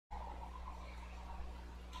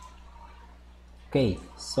Okay,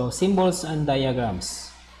 so symbols and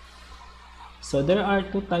diagrams. So there are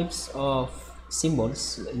two types of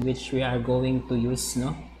symbols in which we are going to use,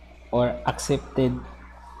 no, or accepted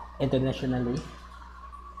internationally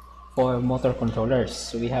for motor controllers.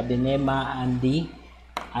 So we have the NEMA and the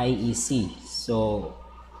IEC. So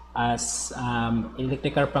as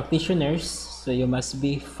electrical practitioners, so you must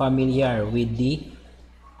be familiar with the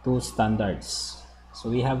two standards. So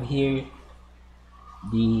we have here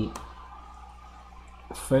the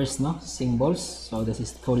first, no, symbols. So this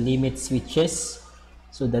is for limit switches.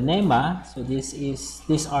 So the NEMA, so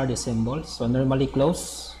these are the symbols. So normally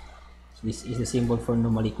close, so this is the symbol for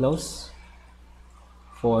normally close.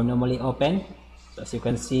 For normally open, so as you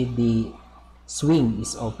can see, the swing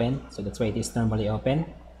is open, so that's why it is normally open.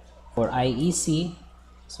 For IEC,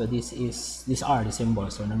 so these are the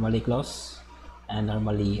symbols, so normally close and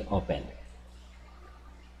normally open.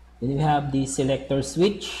 Then we have the selector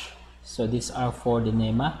switch. So these are for the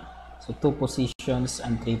NEMA. So 2 positions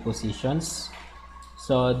and 3 positions.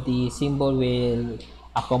 So the symbol will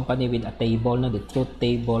accompany with a table, no, the truth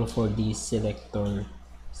table for the selector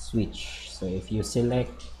switch. So if you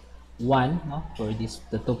select 1, no, for the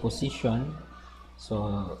 2 position,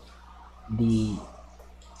 so the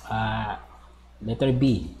letter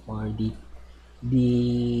B or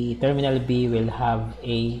the terminal B will have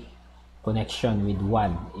a connection with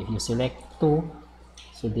 1. If you select 2,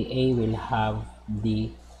 so the A will have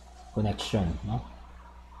the connection, no?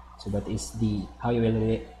 So that is the how you will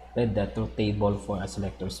read the truth table for a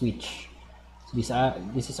selector switch. So these are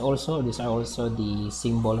also the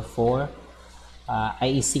symbol for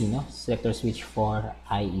IEC, no, selector switch for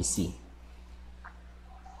IEC.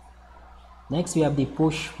 Next, we have the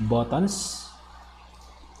push buttons.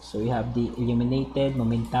 So we have the illuminated,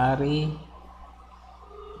 momentary,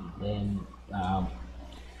 then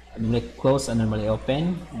normally close and normally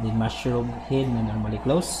open, the mushroom head and normally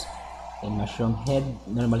close, and mushroom head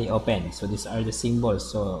normally open. So these are the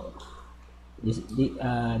symbols. So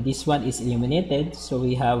this one is illuminated, so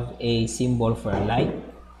we have a symbol for a light.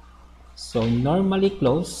 So normally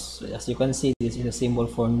close, as you can see, this is a symbol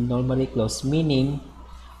for normally close, meaning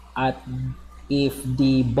if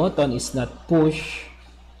the button is not pushed,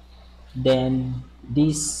 then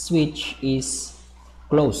this switch is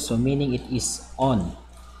closed, so meaning it is on.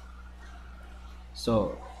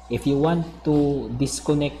 So if you want to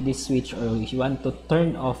disconnect this switch, or if you want to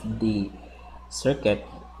turn off the circuit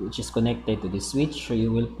which is connected to the switch, so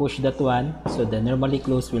you will push that one, so the normally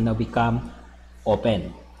closed will now become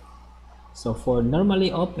open. So for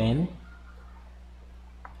normally open,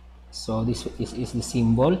 so this is the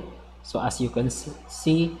symbol. So as you can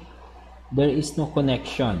see, there is no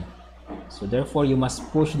connection, so therefore you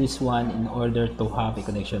must push this one in order to have a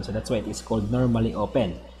connection. So that's why it is called normally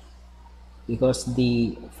open, because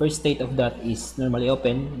the first state of that is normally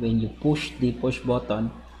open. When you push the push button,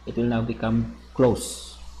 it will now become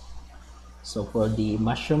closed. So for the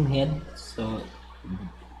mushroom head, so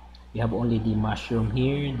we have only the mushroom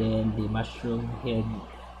here, then the mushroom head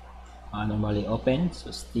normally open, so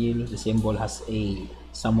still the symbol has a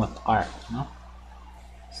somewhat arc, no?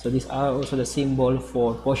 So these are also the symbol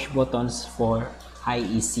for push buttons for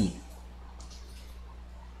IEC.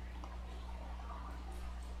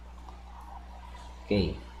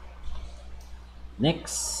 Okay,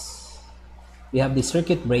 next we have the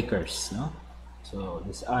circuit breakers, no? So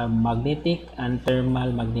these are magnetic and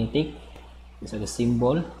thermal magnetic. These are the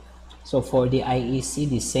symbol. So for the IEC,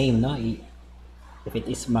 the same, no? If it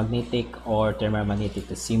is magnetic or thermal magnetic,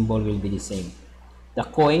 the symbol will be the same. The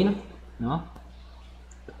coil, no?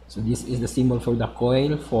 So this is the symbol for the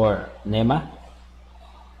coil for NEMA.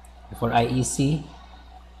 For IEC,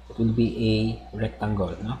 it will be a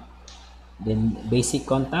rectangle, no? Then basic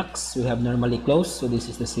contacts, we have normally closed, so this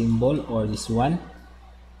is the symbol, or this one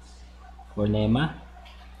for NEMA.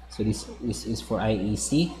 So this is for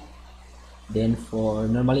IEC. Then for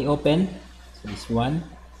normally open, so this one.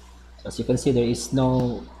 So as you can see, there is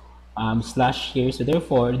no slash here, so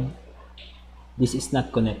therefore this is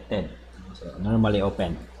not connected. So normally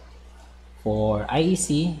open. For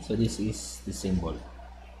IEC, so this is the symbol.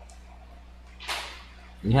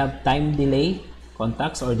 We have time delay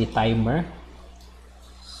contacts, or the timer.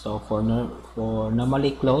 So for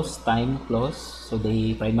normally closed, time closed, so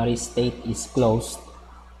the primary state is closed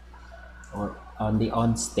or on the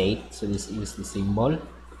on state. So this is the symbol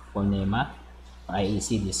for NEMA. For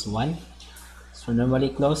IEC, this one. So normally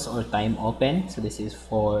closed or time open, so this is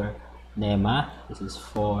for NEMA, this is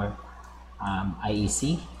for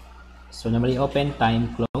IEC. So normally open,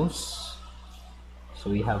 time close, so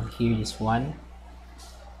we have here this one,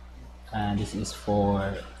 and this is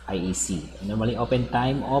for IEC. Normally open,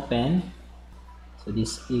 time open, So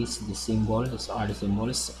this is the symbol, these are the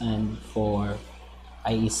symbols, and for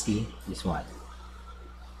IEC, this one.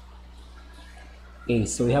 Okay,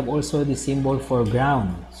 so we have also the symbol for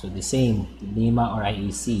ground, so the same, NEMA or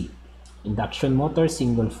IEC. Induction motor,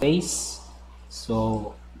 single phase,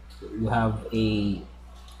 so you have a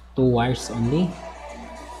 2 wires only.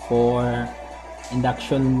 For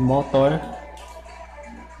induction motor,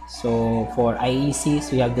 so for IEC,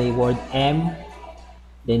 so you have the word M,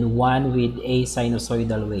 then 1 with a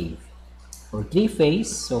sinusoidal wave. For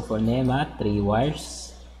 3-phase, so for NEMA, 3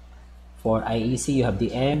 wires. For IEC, you have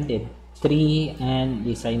the M, the 3, and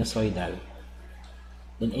the sinusoidal.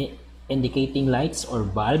 Then indicating lights or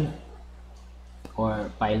bulb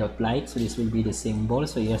or pilot light, so this will be the symbol.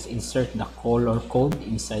 So you just insert the color code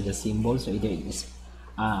inside the symbol. So either it is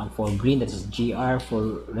for green, that is GR.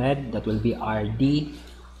 For red, that will be RD.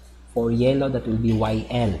 For yellow, that will be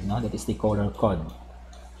YL, no? That is the color code.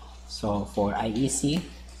 So for IEC,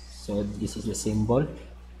 so this is the symbol.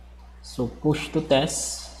 So push to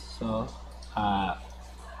test, so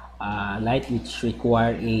light which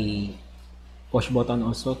require a push button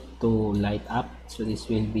also to light up, so this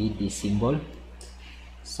will be the symbol.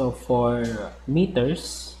 So for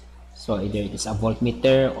meters, so either it is a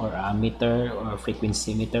voltmeter or a meter or a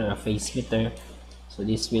frequency meter or a phase meter, so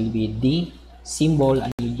this will be the symbol,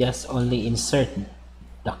 and you just only insert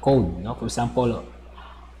the code, no? For example,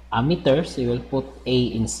 ammeter, so you will put A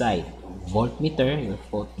inside. Voltmeter, you will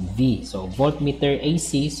put V. So voltmeter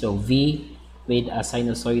AC, so V with a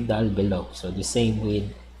sinusoidal below. So the same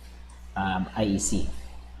with IEC.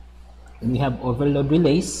 Then we have overload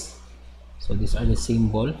relays. So these are the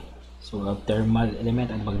symbol. So we have thermal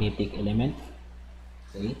element and magnetic element.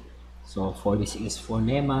 Okay. So for this is for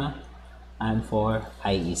NEMA and for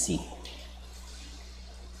IEC.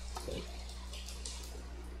 Okay.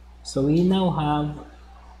 So we now have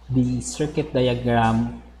the circuit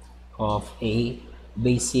diagram of a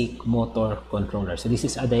basic motor controller. So this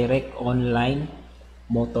is a direct online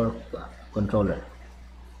motor controller.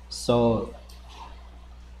 So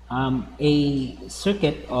a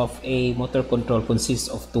circuit of a motor control consists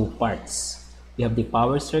of 2 parts. We have the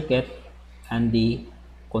power circuit and the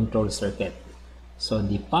control circuit. So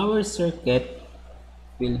the power circuit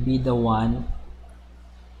will be the one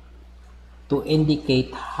to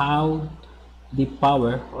indicate how the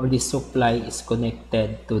power or the supply is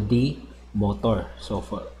connected to the motor. So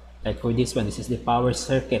for this one, this is the power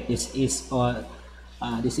circuit. This is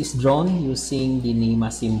drawn using the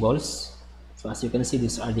NEMA symbols. So as you can see,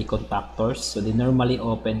 these are the contactors. So the normally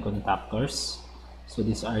open contactors. So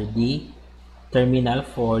these are the terminal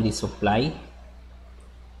for the supply.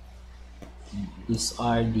 These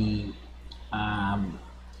are the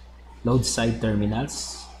load side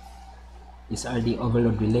terminals. These are the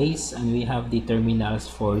overload relays, and we have the terminals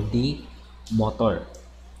for the motor.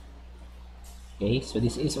 Okay, so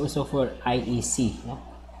this is also for IEC. No?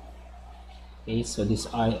 Okay, so these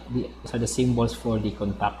are the symbols for the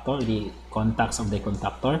contactor, the contacts of the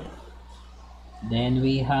contactor. Then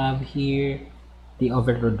we have here the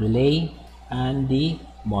overload relay and the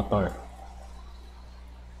motor.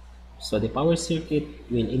 So the power circuit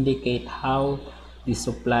will indicate how the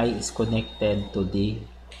supply is connected to the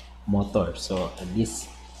motor. So at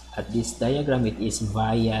this diagram, it is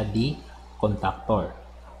via the contactor,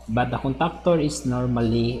 but the contactor is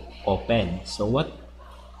normally open. So what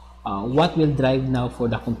will drive now for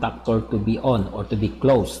the contactor to be on or to be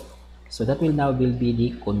closed? So that will now be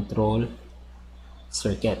the control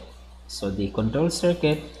circuit. So the control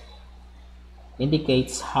circuit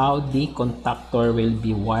indicates how the contactor will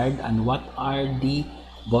be wired and what are the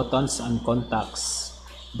buttons and contacts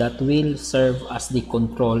that will serve as the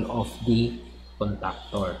control of the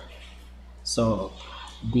contactor. So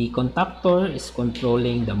the contactor is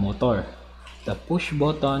controlling the motor. The push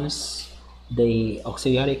buttons, the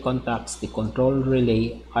auxiliary contacts, the control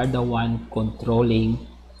relay are the one controlling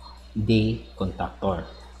the contactor.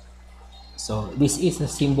 So this is a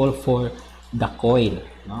symbol for the coil,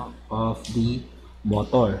 no, of the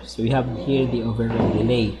motor. So we have here the overload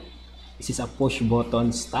relay. This is a push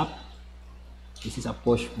button stop. This is a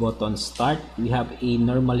push button start. We have a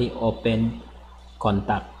normally open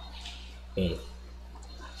contact. Okay.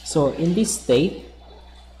 So in this state,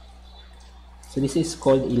 so this is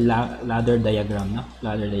called a ladder diagram. No?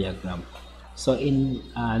 Ladder diagram. So in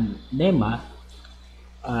NEMA,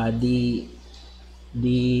 the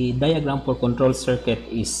diagram for control circuit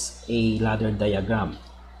is a ladder diagram.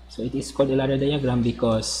 So it is called a ladder diagram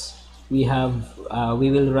because we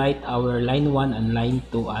will write our line 1 and line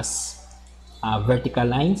 2 as vertical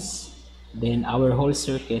lines. Then our whole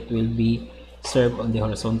circuit will be serve on the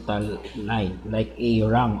horizontal line like a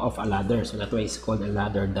rung of a ladder. So that's why it's called a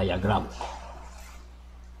ladder diagram.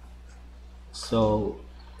 So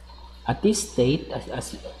at this state,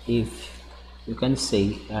 as if you can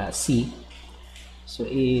say see, so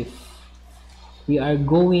if we are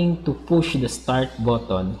going to push the start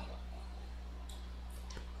button,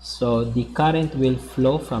 so the current will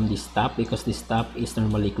flow from the stop because the stop is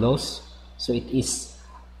normally closed, so it is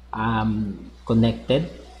connected.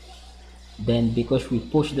 Then because we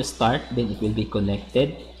push the start, then it will be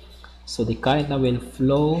connected, so the current now will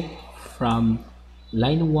flow from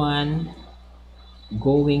line 1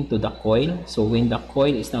 going to the coil. So when the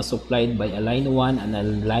coil is now supplied by a line 1 and a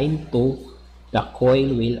line 2, the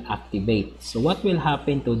coil will activate. So what will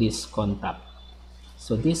happen to this contact?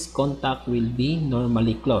 So this contact will be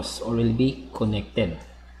normally closed or will be connected.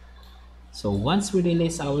 So once we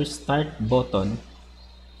release our start button,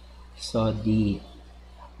 so the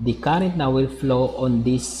current now will flow on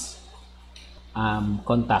this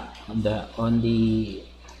contact, on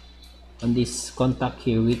this contact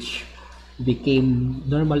here, which became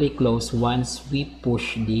normally closed once we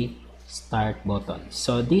push the start button.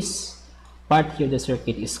 So this part here, the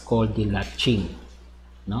circuit, is called the latching.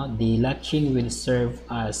 No, the latching will serve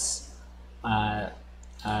as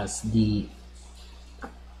the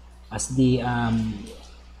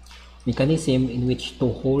mechanism in which to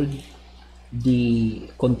hold the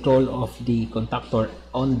control of the contactor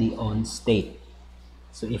on the on state.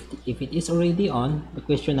 So if it is already on, the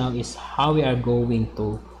question now is how we are going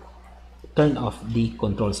to turn off the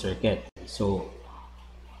control circuit. So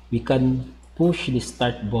we can push the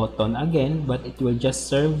start button again, but it will just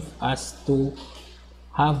serve us to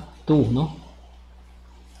have two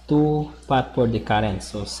path for the current.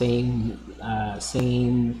 So same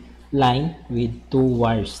line with two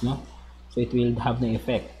wires, so it will have no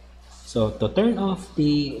effect. So to turn off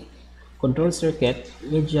the control circuit,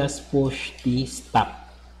 we'll just push the stop,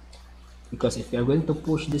 because if you are going to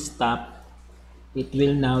push the stop, it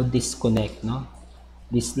will now disconnect.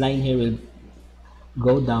 This line here will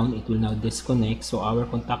go down, it will now disconnect, so our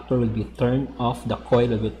contactor will be turned off, the coil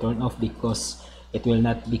will be turned off, because it will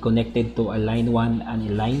not be connected to a line 1 and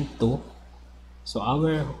a line 2, so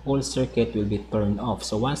our whole circuit will be turned off.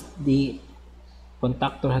 So once the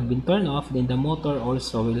contactor had been turned off, then the motor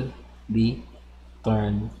also will be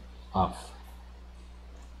turned off.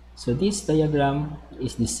 So this diagram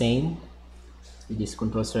is the same with this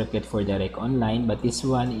control circuit for direct online, but this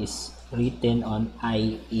one is written on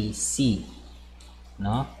IEC.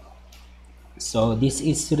 So this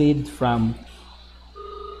is read from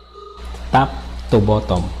top to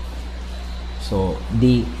bottom. So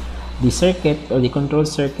the circuit or the control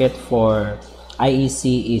circuit for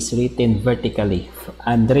IEC is written vertically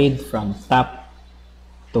and read from top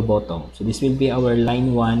to bottom. So this will be our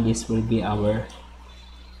line 1, this will be our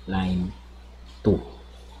line 2.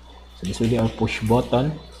 So this will be our push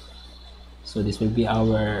button. So this will be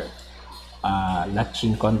our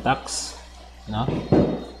latching contacts.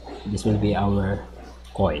 This will be our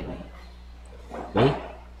coil. Okay.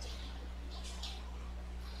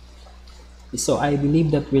 So I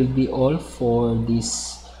believe that will be all for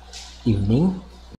this evening.